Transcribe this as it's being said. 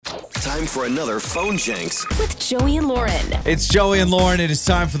time for another Phone Jenks. With Joey and Lauren. It's Joey and Lauren. It is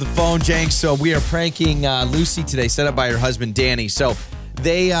time for the Phone Jenks. So we are pranking Lucy today, set up by her husband, Danny. So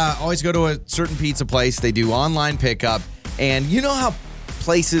they always go to a certain pizza place. They do online pickup. And you know how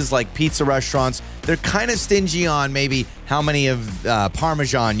places like pizza restaurants, they're kind of stingy on maybe how many of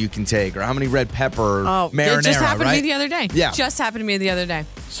Parmesan you can take or how many red pepper marinara, it just happened right? to me the other day. Yeah. Just happened to me the other day.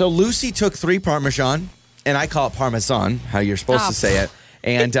 So Lucy took 3 Parmesan, and I call it Parmesan, how you're supposed to say it.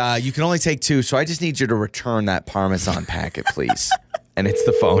 And you can only take 2, so I just need you to return that Parmesan packet, please. And it's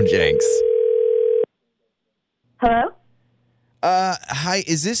the Phone Jenks. Hello? Hi,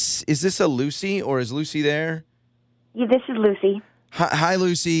 is this a Lucy, or is Lucy there? Yeah, this is Lucy. Hi,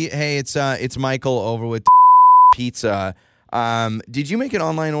 Lucy. Hey, it's Michael over with Pizza. Did you make an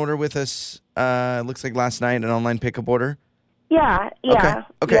online order with us? Looks like last night, an online pickup order. Yeah.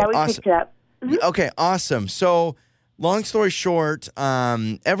 Okay, Yeah, we awesome. picked it up. Mm-hmm. Okay, awesome. So, long story short,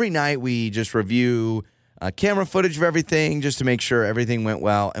 every night we just review camera footage of everything just to make sure everything went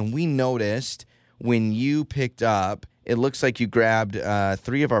well. And we noticed when you picked up, it looks like you grabbed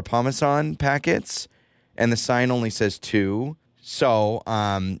 3 of our Parmesan packets, and the sign only says 2. So,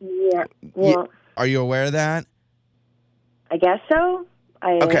 Yeah. Well, are you aware of that? I guess so.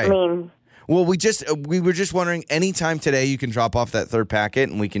 Okay. I mean, Well, we were just wondering, anytime today you can drop off that 3rd packet,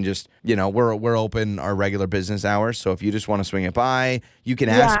 and we can just, we're open our regular business hours. So if you just want to swing it by, you can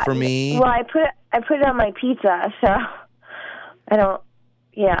ask for me. Well, I put it on my pizza, so I don't.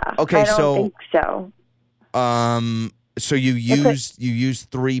 Yeah. Okay, I don't think so. So you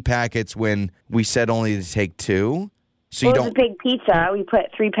used 3 packets when we said only to take 2. So Well, you it was don't. a big pizza. We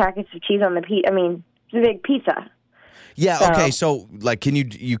put 3 packets of cheese on the pizza. I mean, it's a big pizza. Yeah. So- Okay. So like,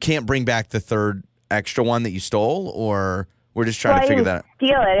 you can't bring back the 3rd extra one that you stole, or we're just trying to figure that out.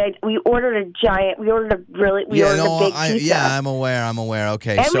 Steal it. We ordered a giant. We ordered a big pizza. Yeah, I'm aware.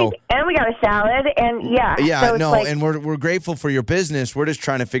 Okay. And so. we got a salad, and Yeah, so it's no, like, and we're grateful for your business. We're just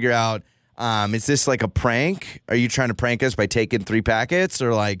trying to figure out, is this like a prank? Are you trying to prank us by taking 3 packets,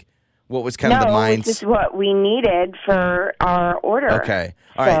 or like what was kind of the minds? This is what we needed for our order. Okay,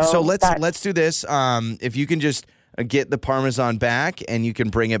 all right. So that's- let's do this. If you can just get the Parmesan back and you can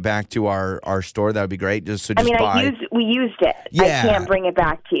bring it back to our store, that would be great. We used it. Yeah. I can't bring it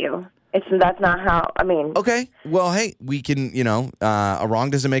back to you. That's not how. I mean, Okay. Well, hey, we can. A wrong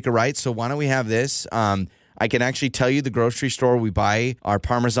doesn't make a right. So why don't we have this? I can actually tell you the grocery store we buy our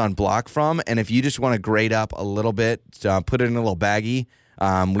Parmesan block from, and if you just want to grate up a little bit, put it in a little baggie.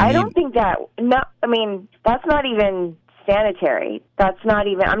 I don't think that. No, I mean that's not even sanitary. That's not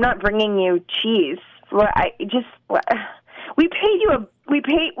even. I'm not bringing you cheese. We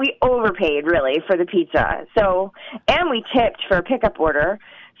overpaid really for the pizza. So, and we tipped for a pickup order.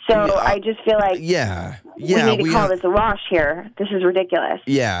 So I just feel like we need to call this a wash here. This is ridiculous.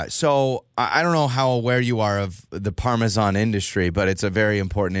 Yeah. So I don't know how aware you are of the Parmesan industry, but it's a very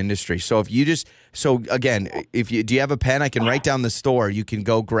important industry. So if you again, do you have a pen? I can write down the store. You can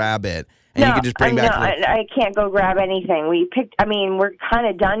go grab it, and you can just bring back. I can't go grab anything. We're kind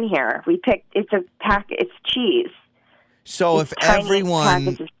of done here. It's a packet. It's cheese. So It's if tiny everyone,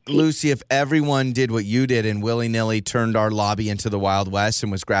 packets of cheese. Lucy, if everyone did what you did and willy-nilly turned our lobby into the Wild West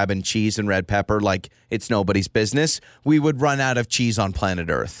and was grabbing cheese and red pepper like it's nobody's business, we would run out of cheese on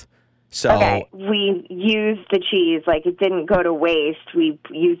planet Earth. So Okay, we used the cheese. Like, it didn't go to waste. We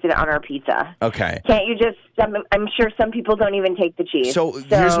used it on our pizza. Okay. Can't you just... I'm sure some people don't even take the cheese. So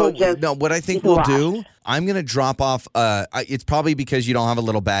here's what I think just we'll wash. do. I'm going to drop off, it's probably because you don't have a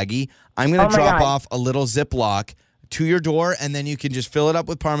little baggie. I'm going to drop God. off a little Ziploc to your door, and then you can just fill it up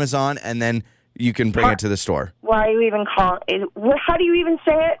with Parmesan, and then you can bring it to the store. Why are you even calling... How do you even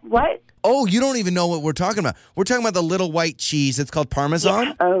say it? What? Oh, you don't even know what we're talking about. We're talking about the little white cheese. It's called Parmesan.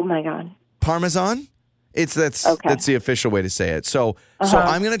 Yeah. Oh, my God. Parmesan? That's the official way to say it. So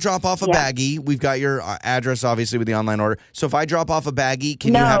I'm going to drop off a baggie. We've got your address, obviously, with the online order. So if I drop off a baggie,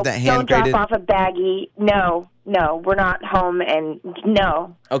 can you have that hand-graded? No, don't drop off a baggie. No, we're not home, and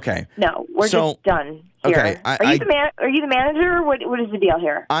no. Okay. No, we're just done here. Okay. Are you the manager, or what is the deal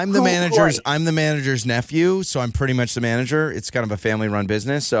here? I'm the manager's nephew, so I'm pretty much the manager. It's kind of a family-run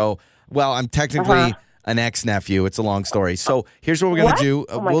business. So, I'm technically an ex-nephew. It's a long story. So here's what we're going to do.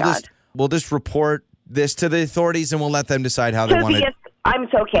 Oh my God. We'll just report this to the authorities, and we'll let them decide how they want it. I'm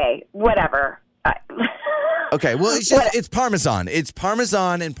okay. Whatever. Okay, well, it's Parmesan. It's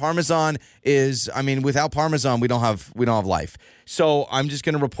Parmesan, and Parmesan is, without Parmesan, we don't have life. So I'm just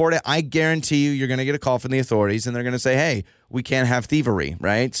going to report it. I guarantee you're going to get a call from the authorities, and they're going to say, hey, we can't have thievery,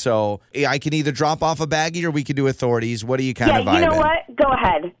 right? So I can either drop off a baggie or we can do authorities. What do you kind of vibe? You know what? Go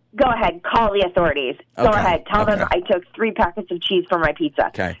ahead. Call the authorities. Go ahead. Tell them I took 3 packets of cheese for my pizza.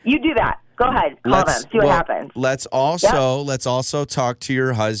 Okay. You do that. Go ahead. Call them. See what happens. Let's also talk to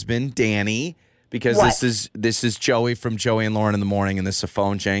your husband, Danny, because this is Joey from Joey and Lauren in the Morning, and this is a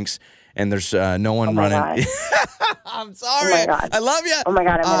Phone Jenks, and there's no one running. I'm sorry. Oh my God. I love you. Oh my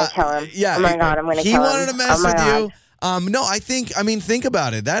God, I'm going to tell him. Yeah. Oh my God, I'm going to tell him. He wanted to mess with you. No, think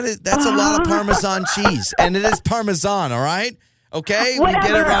about it. That's a lot of Parmesan cheese, and it is Parmesan, all right? Okay? Whatever. We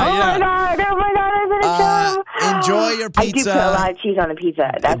get it right. Oh my God, I'm going to tell him. Enjoy your pizza. I do put a lot of cheese on the pizza.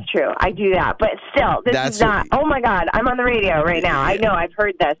 That's true. I do that. But still, this is not. Oh my God, I'm on the radio right now. I know. I've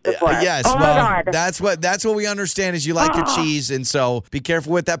heard this before. Yes. Oh my God. That's what we understand is you like your cheese, and so be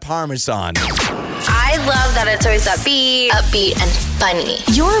careful with that Parmesan. I love that it's always upbeat, and funny.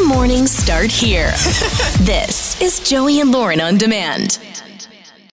 Your mornings start here. This is Joey and Lauren on Demand.